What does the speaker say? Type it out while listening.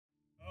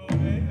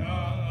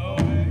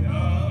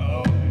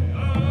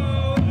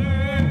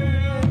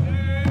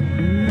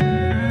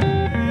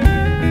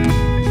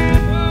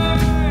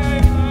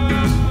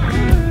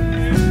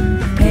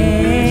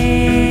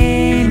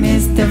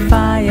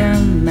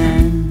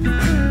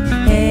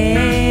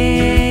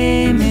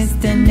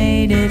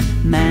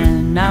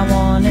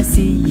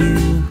see you.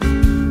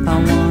 I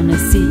wanna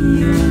see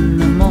you in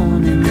the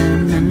morning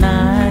and the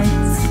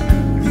nights.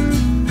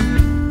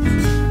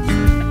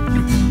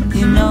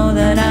 You know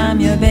that I'm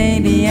your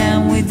baby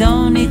and we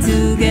don't need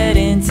to get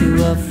into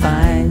a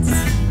fight.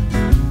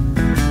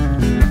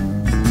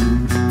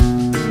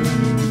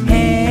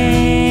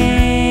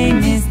 Hey,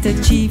 Mr.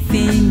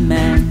 Chiefy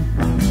Man.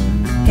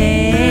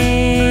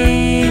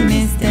 Hey,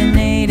 Mr.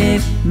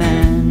 Native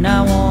Man.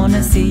 I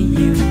wanna see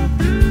you.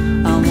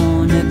 I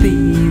wanna be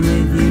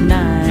with you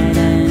night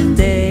and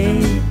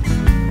day.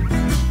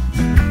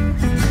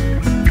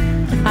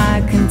 I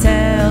can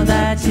tell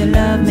that you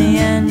love me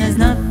and there's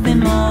nothing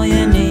more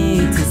you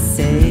need to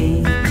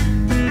say.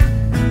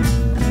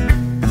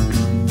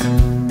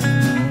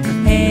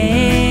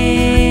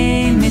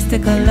 Hey, Mr.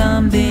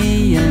 Colombian.